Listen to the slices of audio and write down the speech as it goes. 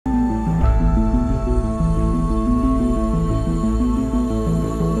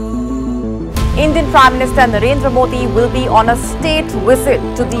Indian Prime Minister Narendra Modi will be on a state visit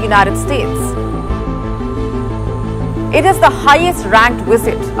to the United States. It is the highest ranked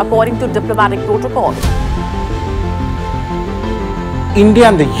visit according to diplomatic protocol. India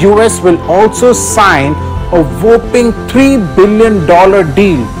and the US will also sign a whopping $3 billion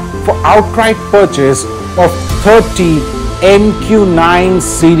deal for outright purchase of 30 MQ-9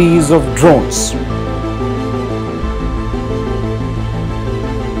 series of drones.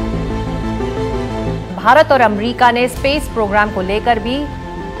 Bharat और America ने space programme को लेकर भी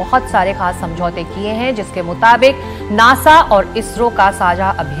बहुत सारे खास समझौते किए हैं, जिसके मुताबिक नासा और इसरो का साझा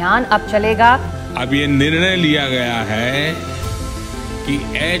अभियान अब चलेगा। अब ये निर्णय लिया गया है कि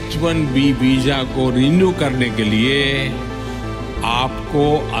H-1B वीजा को रिन्यू करने के लिए आपको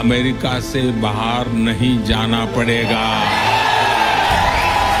अमेरिका से बाहर नहीं जाना पड़ेगा।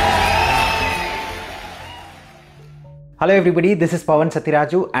 Hello everybody, this is Pavan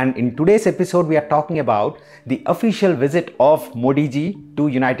Sathiraju, and in today's episode we are talking about the official visit of Modi ji to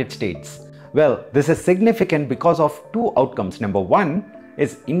United States. Well, this is significant because of two outcomes. Number one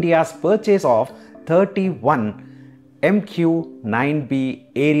is India's purchase of 31 MQ-9B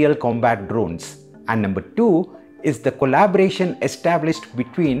aerial combat drones, and number two is the collaboration established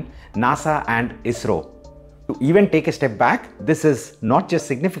between NASA and ISRO. To even take a step back, this is not just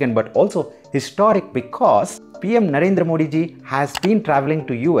significant but also historic because PM Narendra Modi ji has been traveling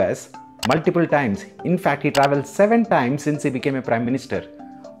to US multiple times. In fact, he traveled 7 times since he became a Prime Minister.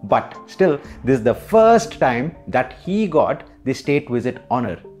 But still, this is the first time that he got the state visit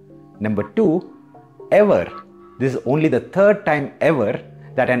honor. Number two, ever. This is only the 3rd time ever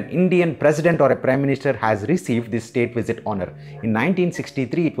that an Indian president or a Prime Minister has received this state visit honor. In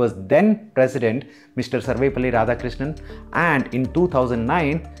 1963, it was then President Mr. Sarvapalli Radhakrishnan, and in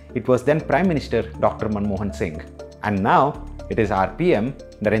 2009, it was then Prime Minister Dr. Manmohan Singh. And now, it is our PM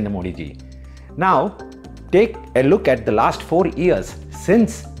Narendra Modi ji. Now, take a look at the last 4 years.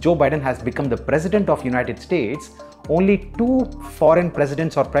 Since Joe Biden has become the President of United States, only 2 foreign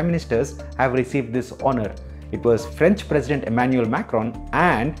presidents or Prime Ministers have received this honor. It was French President Emmanuel Macron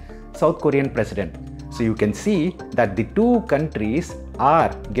and South Korean President. So you can see that the two countries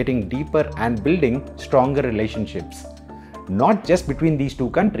are getting deeper and building stronger relationships. Not just between these two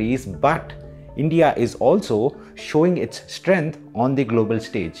countries, but India is also showing its strength on the global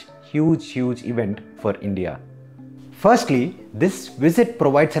stage. Huge event for India. Firstly, this visit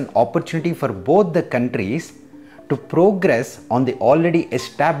provides an opportunity for both the countries to progress on the already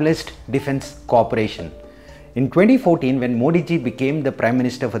established defense cooperation. In 2014, when Modi ji became the Prime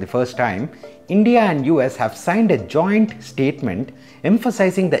Minister for the first time, India and US have signed a joint statement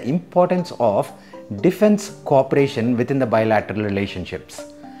emphasizing the importance of defense cooperation within the bilateral relationships.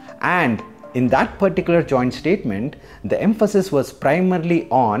 And in that particular joint statement, the emphasis was primarily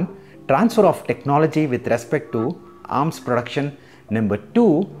on transfer of technology with respect to arms production. Number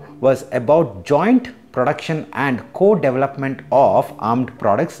 2 was about joint production and co-development of armed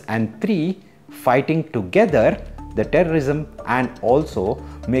products, and 3, fighting together the terrorism and also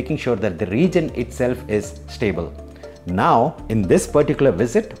making sure that the region itself is stable. Now, in this particular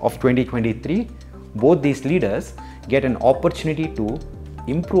visit of 2023, both these leaders get an opportunity to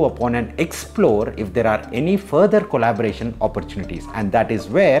improve upon and explore if there are any further collaboration opportunities, and that is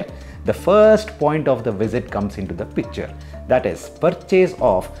where the first point of the visit comes into the picture. That is purchase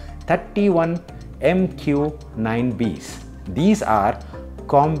of 31 MQ-9Bs. These are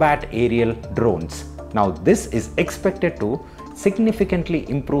combat aerial drones. Now this is expected to significantly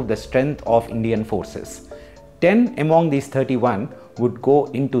improve the strength of Indian forces. 10 among these 31 would go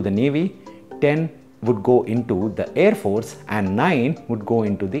into the Navy, 10 would go into the Air Force, and 9 would go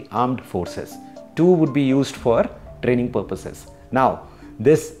into the armed forces. 2 would be used for training purposes. Now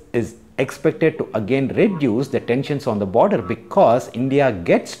this is expected to again reduce the tensions on the border because India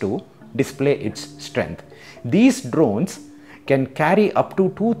gets to display its strength. These drones can carry up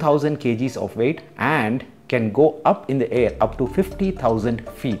to 2000 kgs of weight and can go up in the air up to 50,000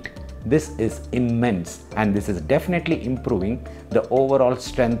 feet. This is immense, and this is definitely improving the overall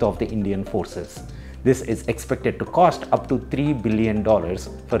strength of the Indian forces. This is expected to cost up to $3 billion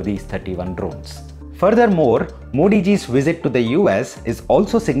for these 31 drones. Furthermore, Modi ji's visit to the US is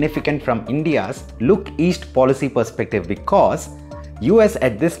also significant from India's Look East policy perspective because US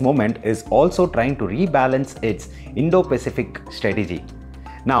at this moment is also trying to rebalance its Indo-Pacific strategy.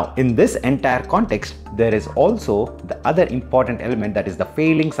 Now, in this entire context, there is also the other important element, that is the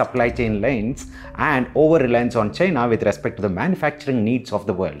failing supply chain lines and over-reliance on China with respect to the manufacturing needs of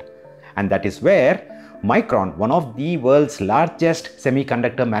the world. And that is where Micron, one of the world's largest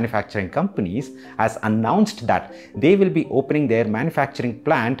semiconductor manufacturing companies, has announced that they will be opening their manufacturing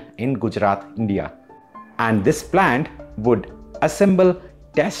plant in Gujarat, India. And this plant would assemble,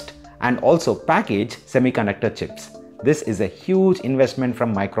 test, and also package semiconductor chips. This is a huge investment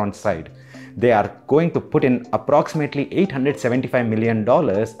from Micron's side. They are going to put in approximately $875 million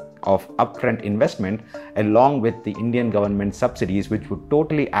of upfront investment along with the Indian government subsidies, which would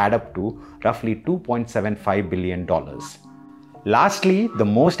totally add up to roughly $2.75 billion. Lastly, the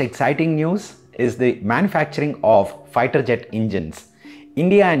most exciting news is the manufacturing of fighter jet engines.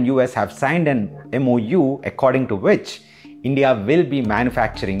 India and US have signed an MOU according to which India will be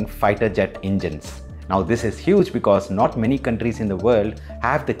manufacturing fighter jet engines. Now this is huge because not many countries in the world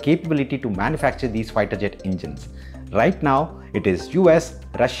have the capability to manufacture these fighter jet engines. Right now, it is US,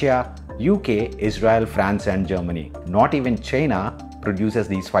 Russia, UK, Israel, France and Germany. Not even China produces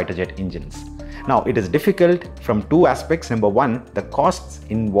these fighter jet engines. Now, it is difficult from two aspects. Number one, the costs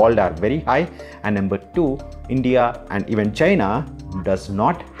involved are very high. And number two, India and even China does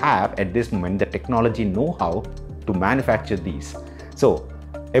not have at this moment the technology know-how to manufacture these. So,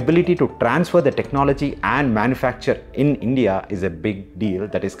 ability to transfer the technology and manufacture in India is a big deal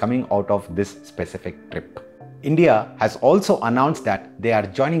that is coming out of this specific trip. India has also announced that they are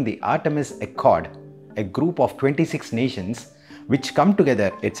joining the Artemis Accord, a group of 26 nations which come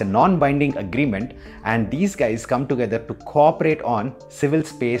together. It's a non-binding agreement, and these guys come together to cooperate on civil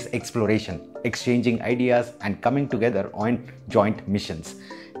space exploration, exchanging ideas and coming together on joint missions.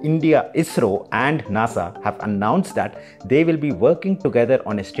 India, ISRO and NASA have announced that they will be working together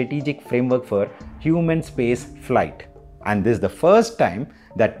on a strategic framework for human space flight. And this is the first time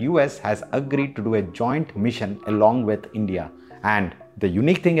that US has agreed to do a joint mission along with India. And the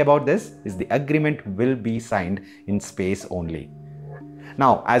unique thing about this is the agreement will be signed in space only.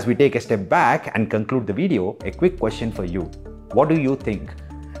 Now, as we take a step back and conclude the video, a quick question for you. What do you think?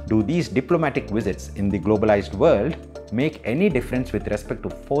 Do these diplomatic visits in the globalized world make any difference with respect to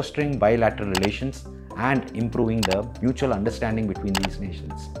fostering bilateral relations and improving the mutual understanding between these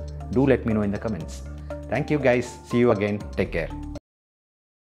nations? Do let me know in the comments. Thank you guys. See you again. Take care.